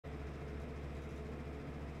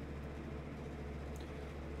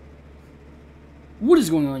What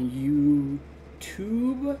is going on,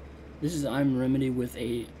 YouTube? This is I'm Remedy with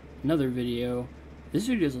another video. This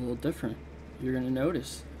video is a little different. You're gonna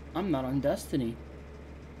notice I'm not on Destiny.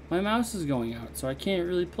 My mouse is going out, so I can't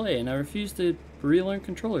really play, and I refuse to relearn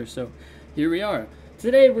controllers. So here we are.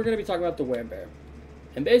 Today we're gonna be talking about the Werebear,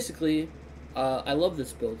 and basically, I love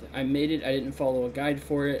this build. I made it. I didn't follow a guide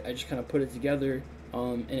for it. I just kind of put it together,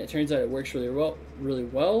 and it turns out it works really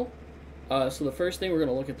well. So the first thing, we're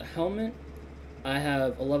gonna look at the helmet. I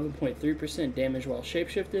have 11.3% damage while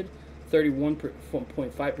shapeshifted,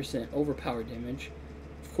 31.5% overpower damage.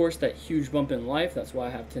 Of course, that huge bump in life, that's why I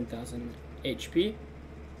have 10,000 HP.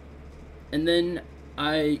 And then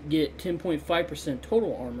I get 10.5%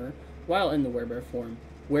 total armor while in the Werebear form.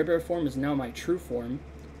 Werebear form is now my true form,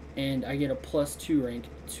 and I get a +2 rank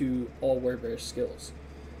to all Werebear skills.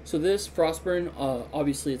 So this Frostburn,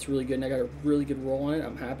 obviously it's really good, and I got a really good roll on it.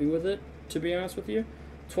 I'm happy with it, to be honest with you.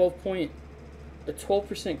 12%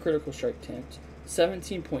 critical strike tanked,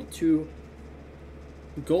 17.2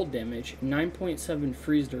 gold damage, 9.7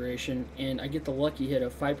 freeze duration, and I get the lucky hit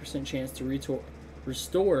of 5% chance to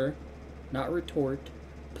restore, not retort,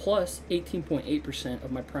 plus 18.8%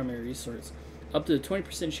 of my primary resource, up to the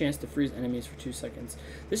 20% chance to freeze enemies for 2 seconds.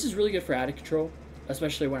 This is really good for attic control,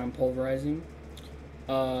 especially when I'm pulverizing.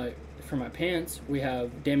 For my pants, we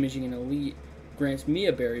have damaging an elite grants me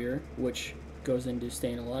a barrier, which goes into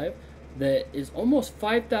staying alive. That is almost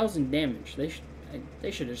 5,000 damage. They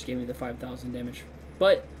should have just gave me the 5,000 damage,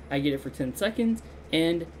 but I get it for 10 seconds,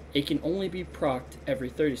 and it can only be procced every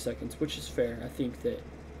 30 seconds, which is fair. I think that,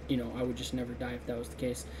 I would just never die if that was the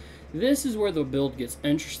case. This is where the build gets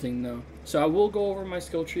interesting, though. So I will go over my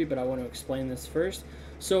skill tree, but I want to explain this first.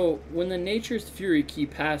 So when the Nature's Fury key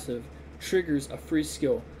passive triggers a free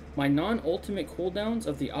skill, my non-ultimate cooldowns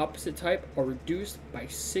of the opposite type are reduced by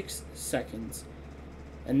 6 seconds.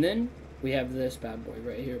 And then we have this bad boy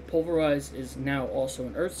right here. Pulverize is now also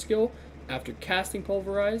an earth skill. After casting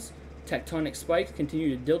Pulverize, Tectonic Spikes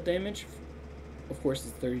continue to deal damage. Of course,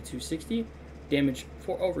 it's 3260. Damage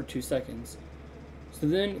for over 2 seconds. So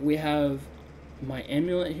then we have my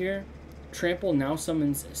amulet here. Trample now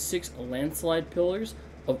summons 6 landslide pillars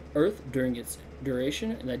of earth during its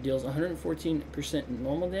duration, and that deals 114%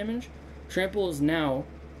 normal damage. Trample is now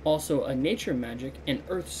also a nature magic and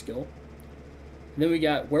earth skill. Then we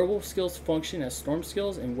got werewolf skills function as storm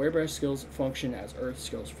skills, and werebear skills function as earth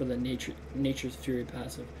skills for the nature's fury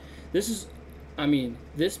passive. This is,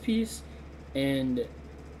 this piece and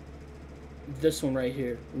this one right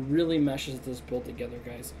here really meshes this build together,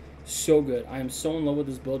 guys. So good. I am so in love with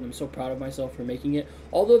this build, and I'm so proud of myself for making it.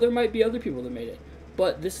 Although there might be other people that made it,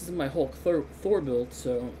 but this is my HulkThor build,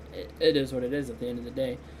 so it is what it is at the end of the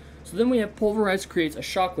day. So then we have Pulverize creates a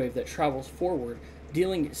shockwave that travels forward,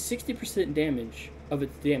 dealing 60% damage of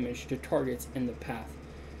its damage to targets in the path.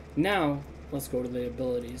 Now, let's go to the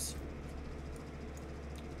abilities.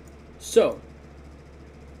 So,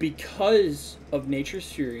 because of Nature's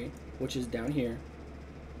Fury, which is down here,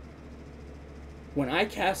 when I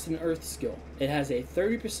cast an Earth skill, it has a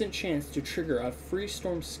 30% chance to trigger a free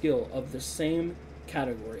storm skill of the same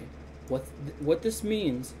category. What this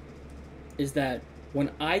means is that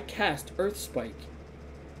when I cast Earth Spike,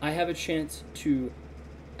 I have a chance to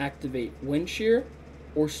activate Wind Shear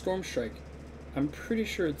or Storm Strike. I'm pretty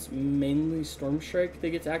sure it's mainly Storm Strike that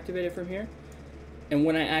gets activated from here. And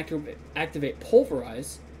when I activate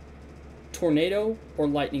Pulverize, Tornado or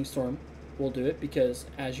Lightning Storm will do it, because,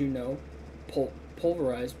 as you know,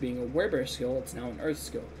 Pulverize being a Werebear skill, it's now an Earth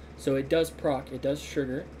skill. So it does proc, it does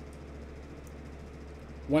trigger.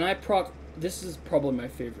 When I proc, this is probably my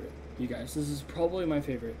favorite, you guys. This is probably my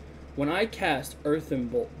favorite. When I cast Earthen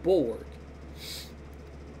Bulwark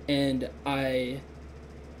and I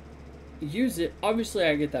use it, obviously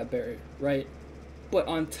I get that barrier, right? But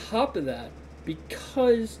on top of that,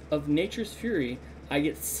 because of Nature's Fury, I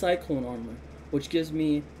get Cyclone Armor, which gives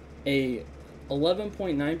me a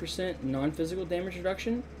 11.9% non-physical damage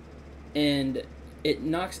reduction, and it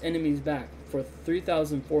knocks enemies back for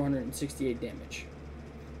 3,468 damage.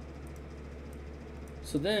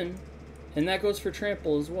 So then, and that goes for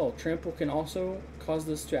Trample as well. Trample can also cause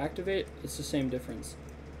this to activate. It's the same difference.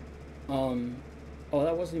 Oh,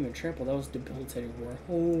 that wasn't even Trample. That was Debilitating Roar.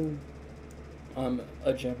 Oh.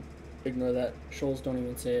 A gem. Ignore that. Shoals don't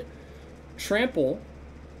even say it. Trample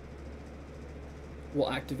will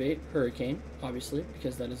activate Hurricane, obviously,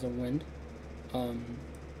 because that is a wind. And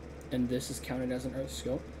this is counted as an earth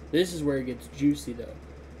skill. This is where it gets juicy, though.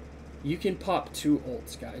 You can pop 2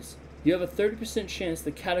 ults, guys. You have a 30% chance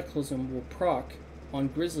the Cataclysm will proc on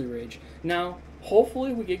Grizzly Rage. Now,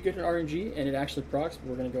 Hopefully we get good at RNG and it actually procs, but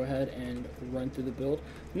we're going to go ahead and run through the build.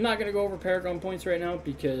 I'm not going to go over Paragon points right now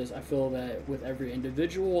because I feel that with every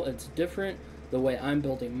individual it's different. The way I'm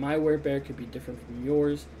building my Werebear could be different from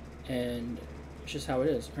yours, and it's just how it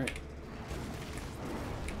is. All right.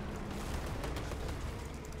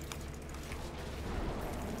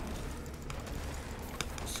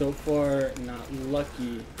 So far, not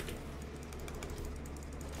lucky.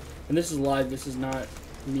 And this is live, this is not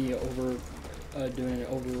me over doing it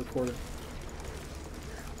over recorded.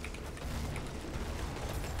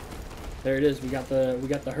 There it is. We got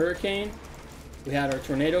the hurricane. We had our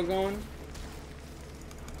tornado going.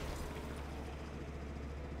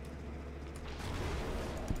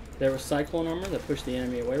 There was cyclone armor that pushed the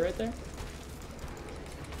enemy away right there.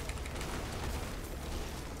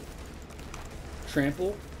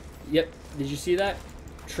 Trample. Yep. Did you see that?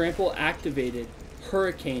 Trample activated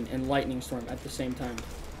hurricane and lightning storm at the same time,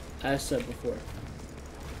 as said before.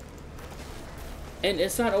 And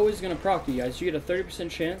it's not always going to proc you guys. You get a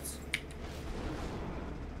 30% chance.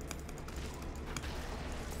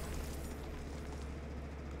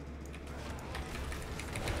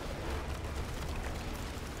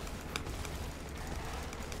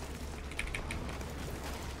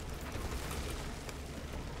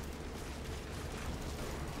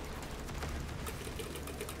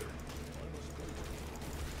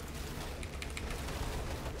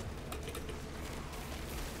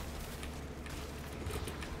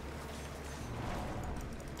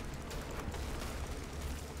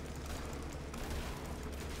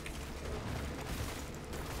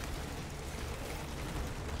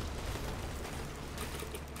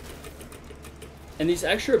 And these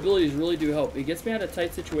extra abilities really do help. It gets me out of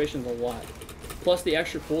tight situations a lot. Plus the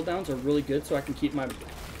extra cooldowns are really good so I can keep my...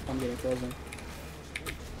 I'm getting frozen.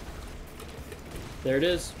 There it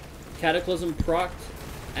is. Cataclysm procced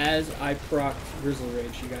as I procced Grizzly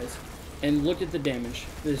Rage, you guys. And look at the damage.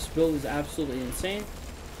 This build is absolutely insane.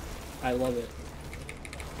 I love it.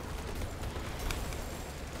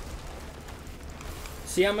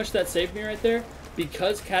 See how much that saved me right there?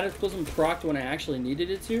 Because Cataclysm procced when I actually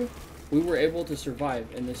needed it to, we were able to survive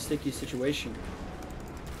in this sticky situation.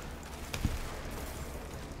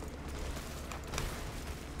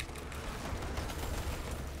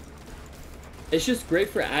 It's just great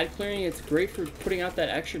for ad clearing. It's great for putting out that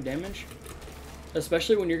extra damage,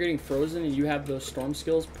 especially when you're getting frozen and you have those storm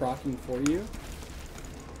skills proccing for you.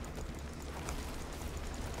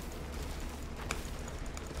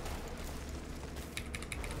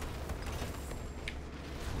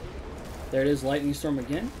 There it is, lightning storm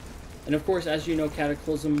again. And of course, as you know,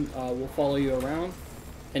 Cataclysm will follow you around,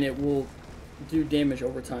 and it will do damage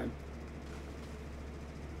over time.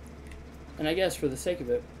 And I guess for the sake of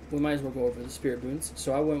it, we might as well go over the Spirit Boons.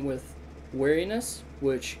 So I went with Wariness,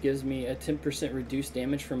 which gives me a 10% reduced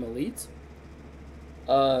damage from elites.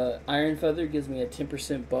 Iron Feather gives me a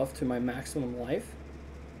 10% buff to my maximum life.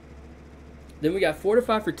 Then we got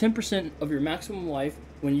Fortify for 10% of your maximum life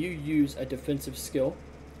when you use a defensive skill.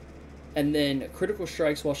 And then Critical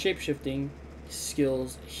Strikes while shapeshifting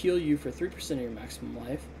skills heal you for 3% of your maximum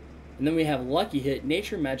life. And then we have Lucky Hit.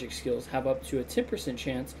 Nature magic skills have up to a 10%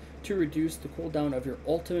 chance to reduce the cooldown of your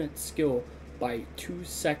ultimate skill by 2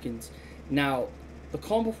 seconds. Now, the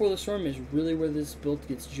Calm Before the Storm is really where this build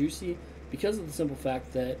gets juicy because of the simple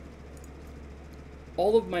fact that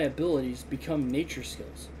all of my abilities become nature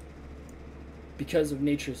skills because of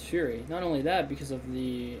Nature's Fury. Not only that, because of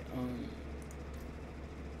the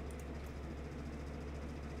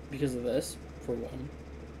because of this, for one,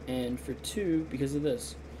 and for two, because of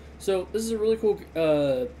this. So this is a really cool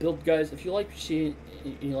build, guys. If you like what you see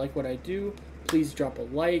and you like what I do, please drop a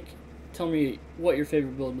like. Tell me what your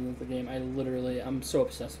favorite build is of the game. I'm so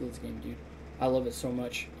obsessed with this game, dude. I love it so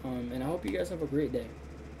much. And I hope you guys have a great day.